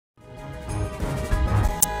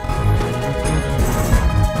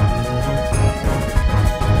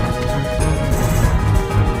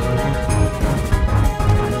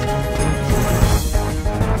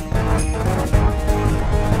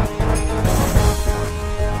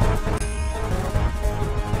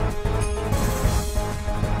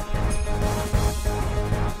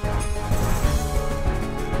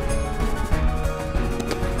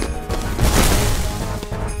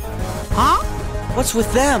What's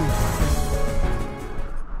with them?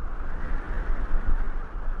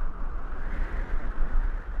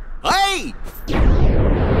 Hey!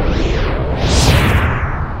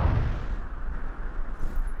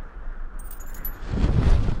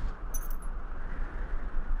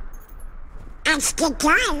 It's the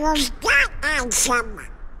guy who's got Ansem.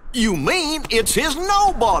 You mean it's his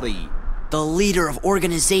nobody? The leader of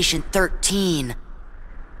Organization 13.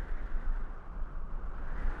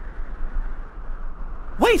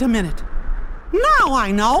 Wait a minute. Now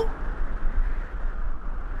I know!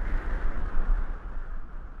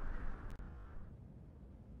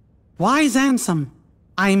 Wise Ansem,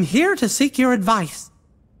 I am here to seek your advice.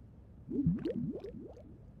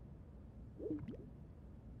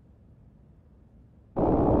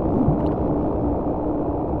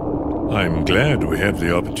 I'm glad we have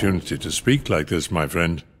the opportunity to speak like this, my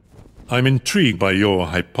friend. I'm intrigued by your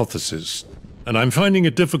hypothesis, and I'm finding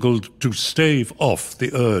it difficult to stave off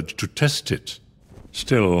the urge to test it.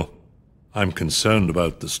 Still, I'm concerned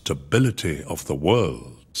about the stability of the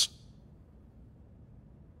worlds.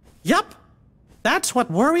 Yup, that's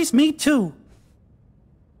what worries me too.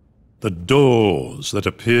 The doors that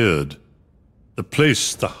appeared, the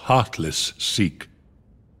place the Heartless seek.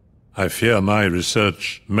 I fear my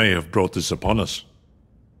research may have brought this upon us.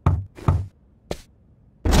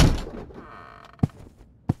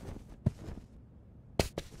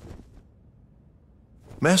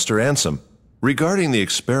 Master Ansem, regarding the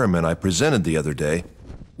experiment I presented the other day,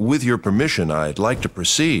 with your permission, I'd like to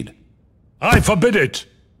proceed. I forbid it!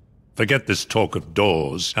 Forget this talk of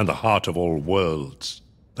doors and the heart of all worlds.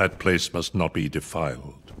 That place must not be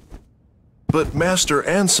defiled. But Master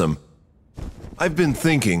Ansem, I've been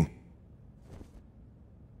thinking...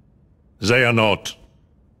 Xehanort.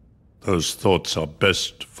 Those thoughts are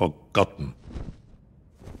best forgotten.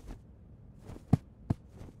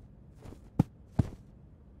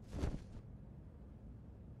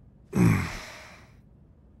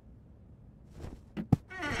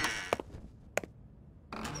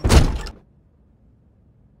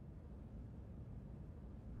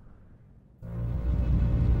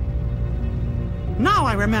 Now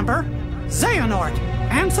I remember. Xehanort,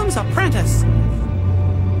 Ansem's apprentice.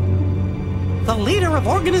 The leader of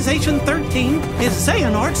Organization 13 is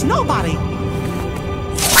Xehanort's nobody.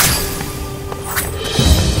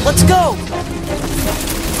 Let's go!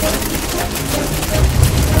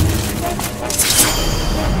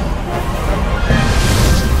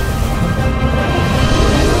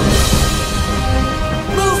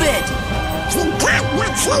 Move it! He can't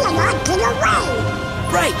let Xehanort get away.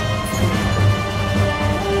 Right!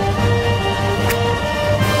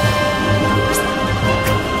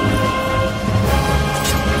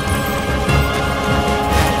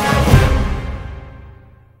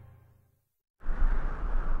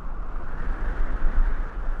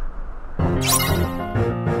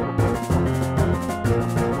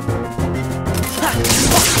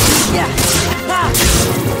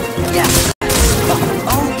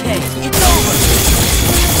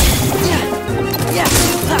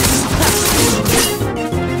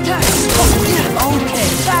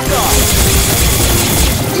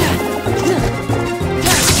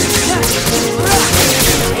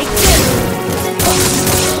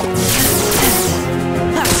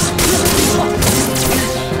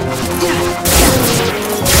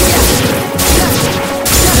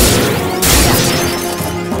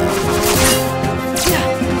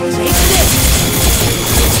 Take this!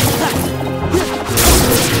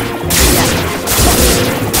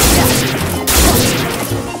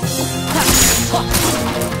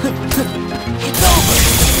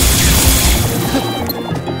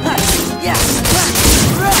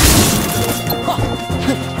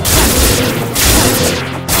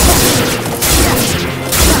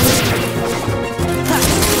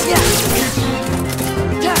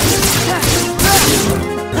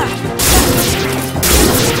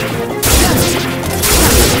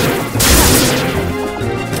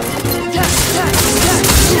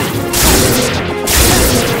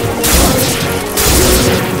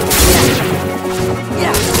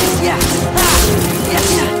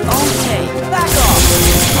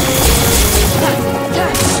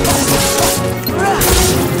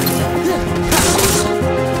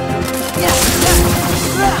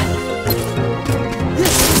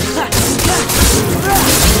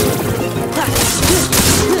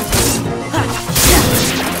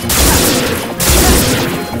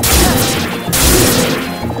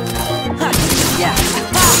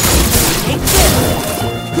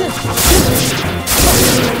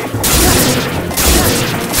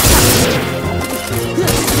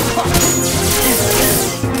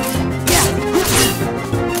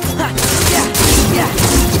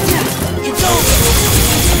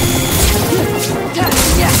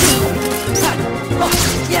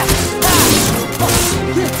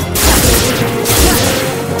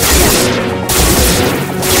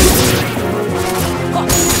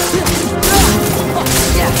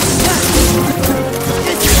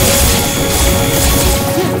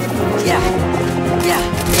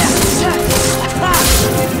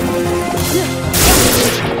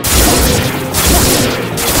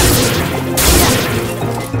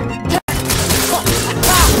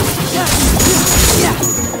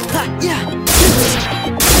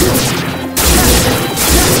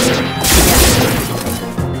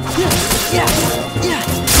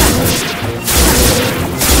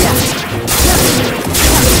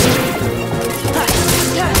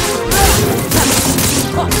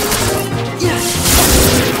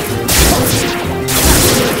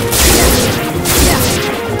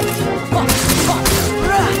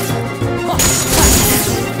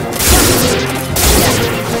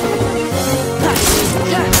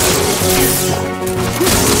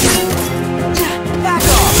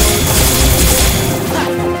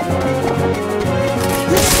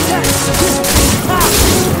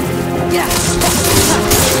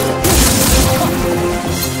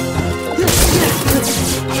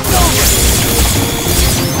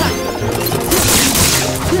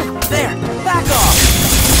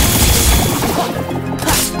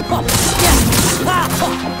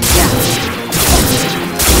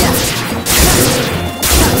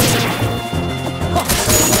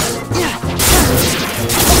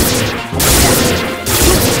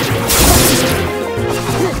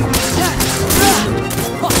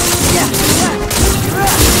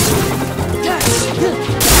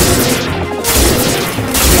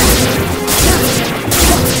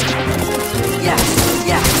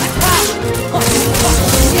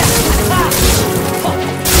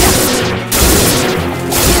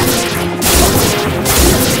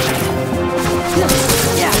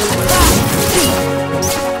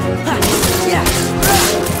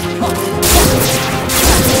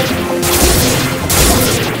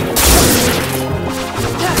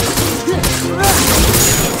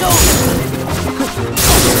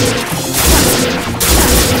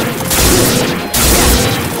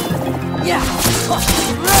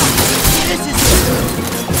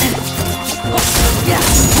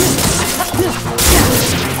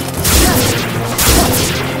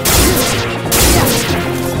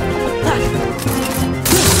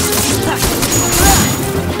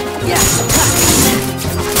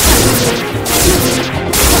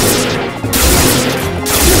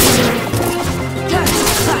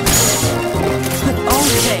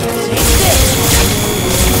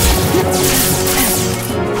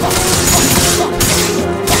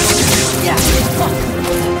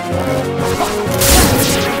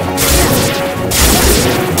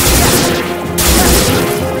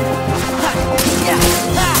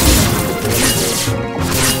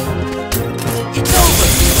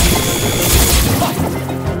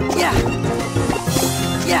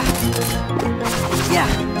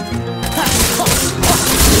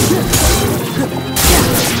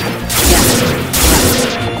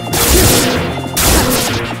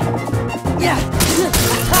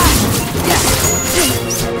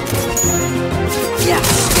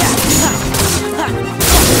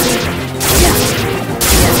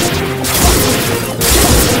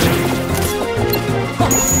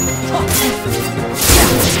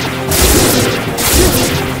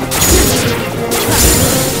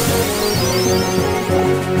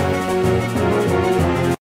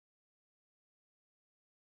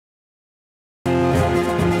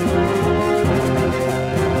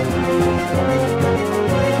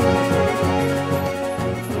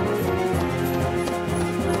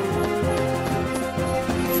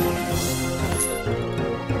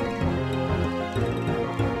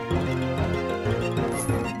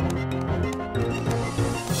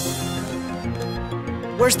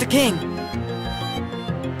 Where's the king?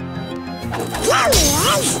 There he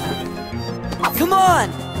is! Come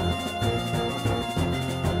on!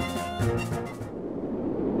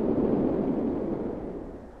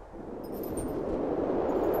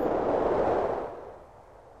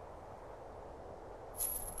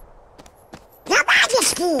 Your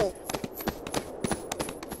Majesty!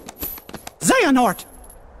 Xehanort!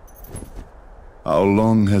 How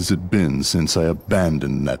long has it been since I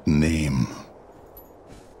abandoned that name?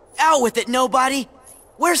 Out with it, nobody!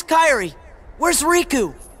 Where's Kairi? Where's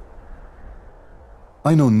Riku?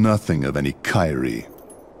 I know nothing of any Kairi.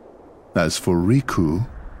 As for Riku,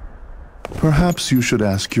 perhaps you should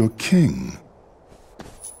ask your king.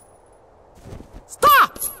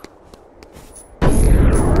 Stop!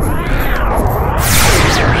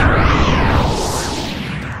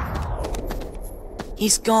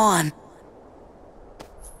 He's gone.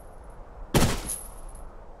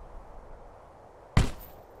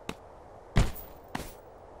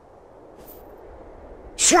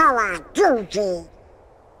 So I do thee.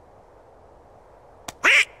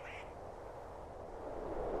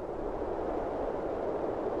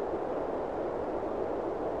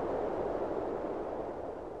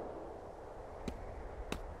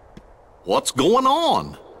 What's going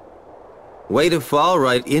on? Way to fall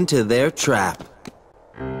right into their trap.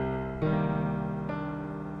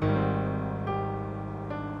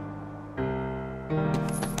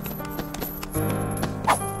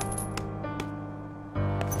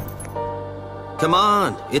 Come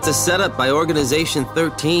on, it's a setup by Organization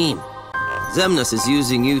 13. Xemnas is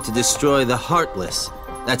using you to destroy the Heartless.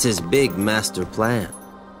 That's his big master plan.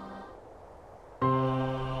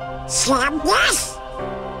 Xemnas?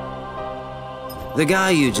 The guy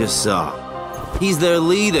you just saw. He's their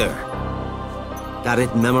leader. Got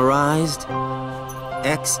it memorized?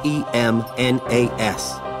 Xemnas.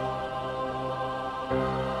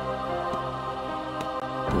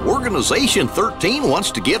 Organization 13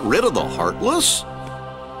 wants to get rid of the Heartless?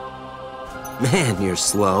 Man, you're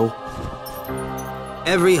slow.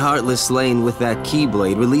 Every Heartless slain with that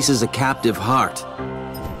Keyblade releases a captive heart.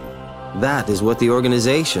 That is what the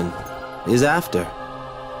organization is after.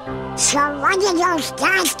 So what are those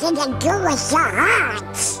guys gonna do with the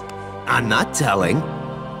hearts? I'm not telling.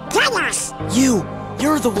 Tell us!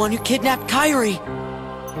 You're the one who kidnapped Kairi.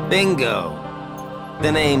 Bingo.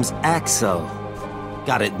 The name's Axel.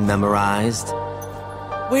 Got it memorized?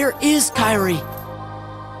 Where is Kairi?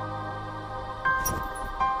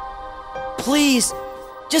 Please,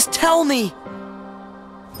 just tell me.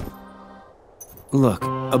 Look,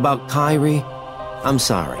 about Kairi, I'm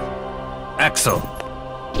sorry. Axel!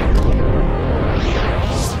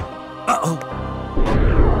 Uh-oh.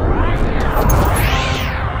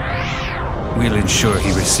 We'll ensure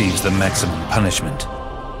he receives the maximum punishment.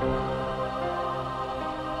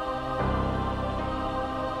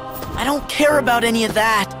 I don't care about any of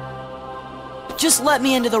that. Just let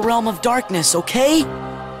me into the realm of darkness, okay?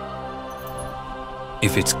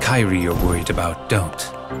 If it's Kairi you're worried about,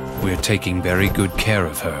 don't. We're taking very good care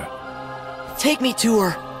of her. Take me to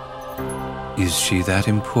her. Is she that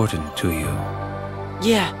important to you?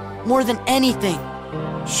 Yeah, more than anything.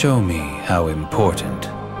 Show me how important.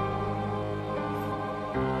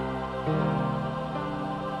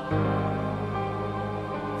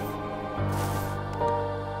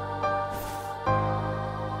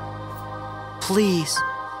 Please.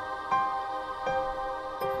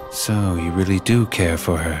 So you really do care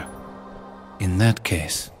for her. In that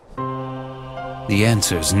case, the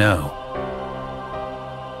answer's no.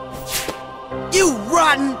 You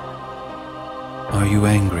rotten! Are you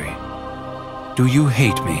angry? Do you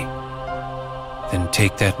hate me? Then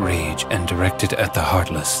take that rage and direct it at the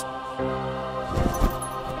Heartless.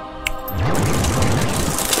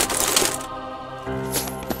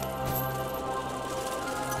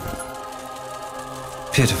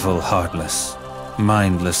 Pitiful Heartless,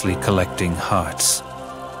 mindlessly collecting hearts.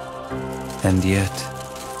 And yet,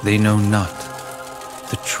 they know not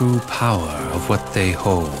the true power of what they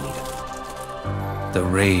hold. The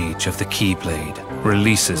rage of the Keyblade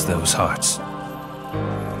releases those hearts.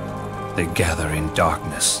 They gather in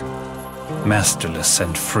darkness, masterless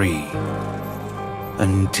and free,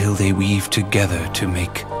 until they weave together to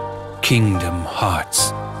make Kingdom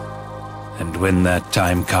hearts. And when that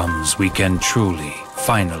time comes, we can truly,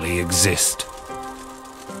 finally exist.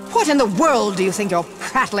 What in the world do you think you're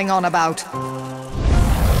prattling on about?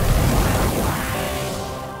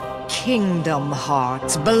 Kingdom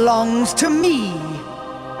Hearts belongs to me.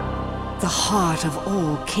 The heart of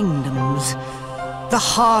all kingdoms. The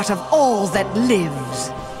heart of all that lives.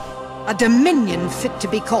 A dominion fit to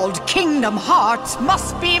be called Kingdom Hearts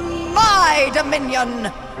must be my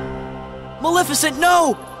dominion! Maleficent,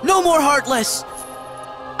 no! No more Heartless!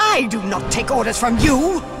 I do not take orders from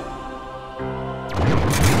you!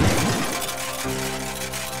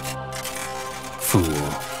 Fool.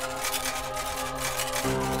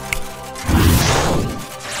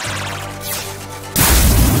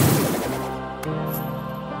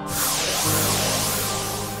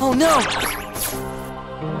 Oh no!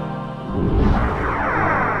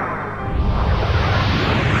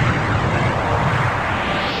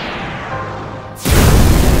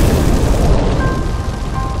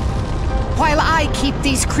 While I keep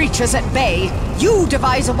these creatures at bay, you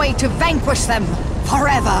devise a way to vanquish them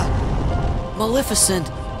forever! Maleficent.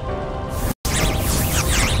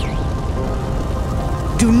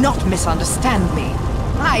 Do not misunderstand me.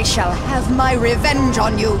 I shall have my revenge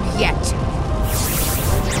on you yet.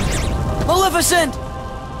 Maleficent!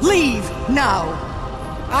 Leave now.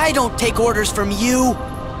 I don't take orders from you.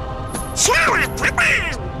 Sarah, come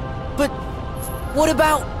on! But what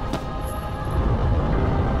about...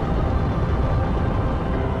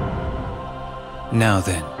 Now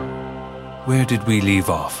then, where did we leave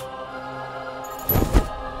off?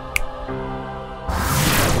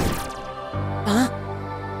 Huh?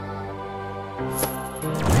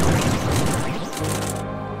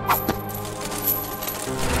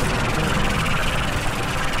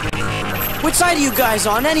 Which side are you guys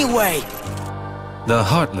on, anyway? The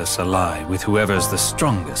Heartless ally with whoever's the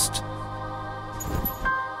strongest.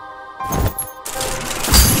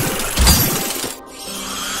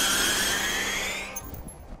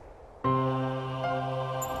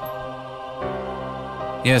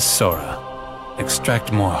 Yes, Sora.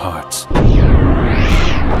 Extract more hearts.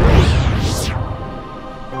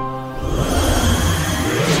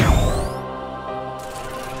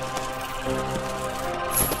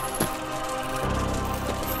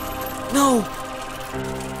 No!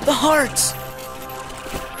 The hearts!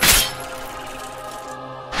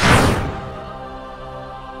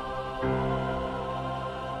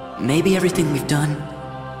 Maybe everything we've done,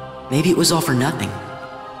 maybe it was all for nothing.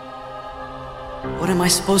 What am I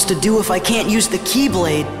supposed to do if I can't use the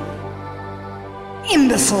Keyblade?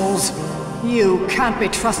 Imbeciles! You can't be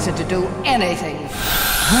trusted to do anything.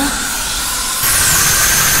 Huh?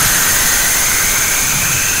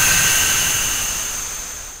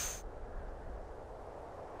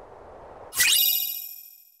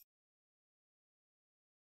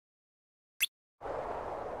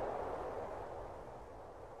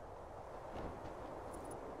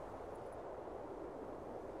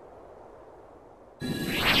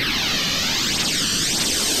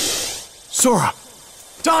 Sora!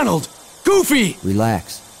 Donald! Goofy!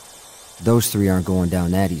 Relax. Those three aren't going down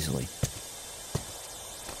that easily.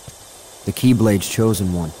 The Keyblade's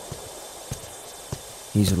chosen one.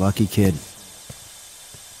 He's a lucky kid.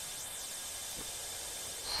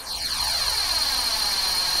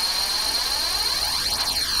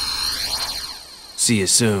 See you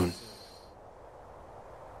soon.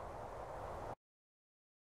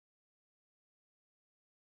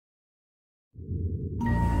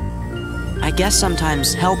 I guess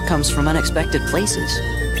sometimes help comes from unexpected places.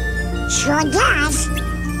 Sure does.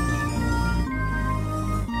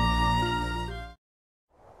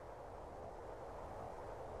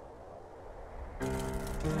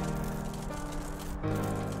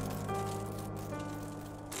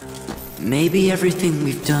 Maybe everything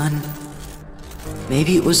we've done,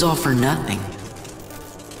 maybe it was all for nothing.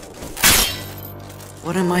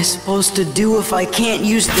 What am I supposed to do if I can't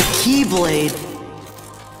use the Keyblade?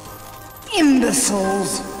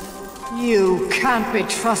 Imbeciles! You can't be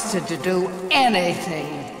trusted to do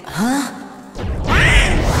anything. Huh?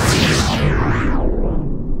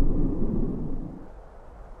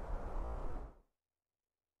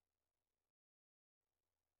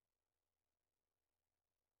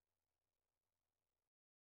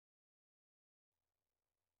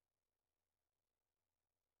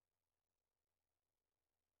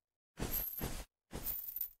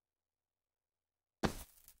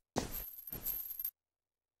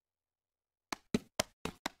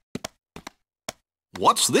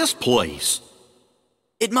 What's this place?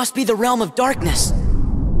 It must be the realm of darkness.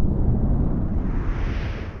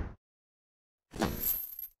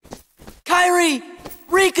 Kairi!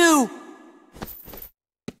 Riku!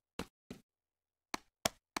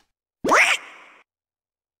 What?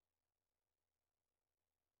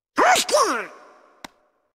 Who's there?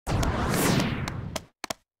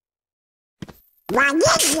 What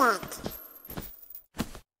is it?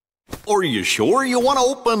 Are you sure you want to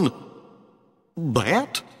open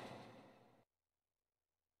that?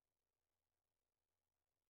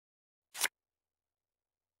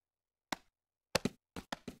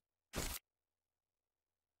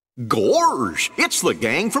 Gorge, it's the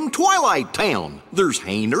gang from Twilight Town. There's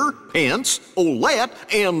Hayner, Pence, Olette,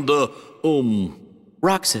 and,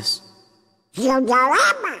 Roxas.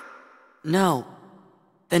 Yodorama. No.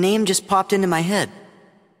 The name just popped into my head.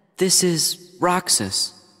 This is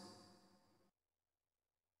Roxas.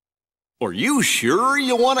 Are you sure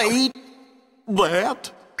you want to eat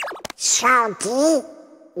that? Salty.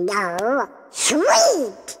 No.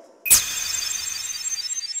 Sweet.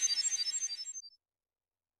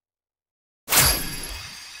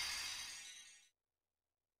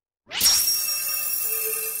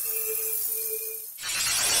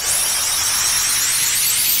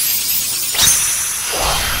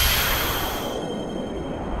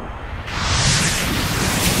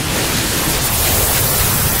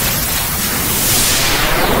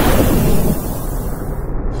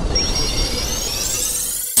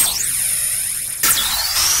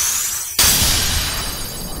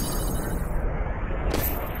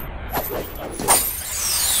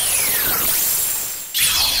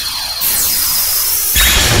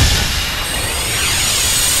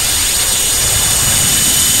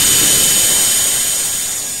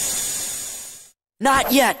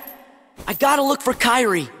 Not yet. I gotta look for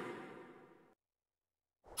Kyrie.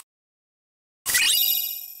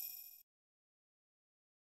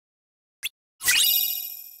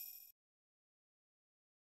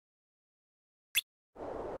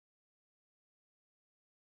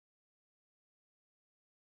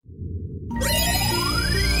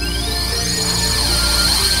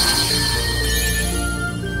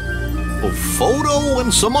 A photo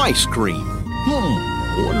and some ice cream.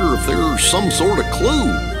 Wonder if there's some sort of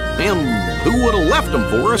clue. And who would have left them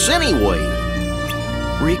for us anyway?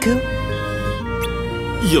 Riku?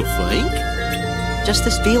 You think? Just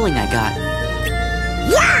this feeling I got.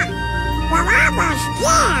 Yeah! We're almost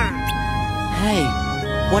there! Hey,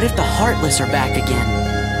 what if the Heartless are back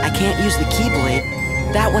again? I can't use the Keyblade.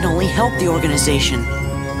 That would only help the organization.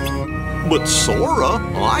 But Sora,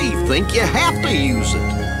 I think you have to use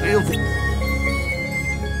it.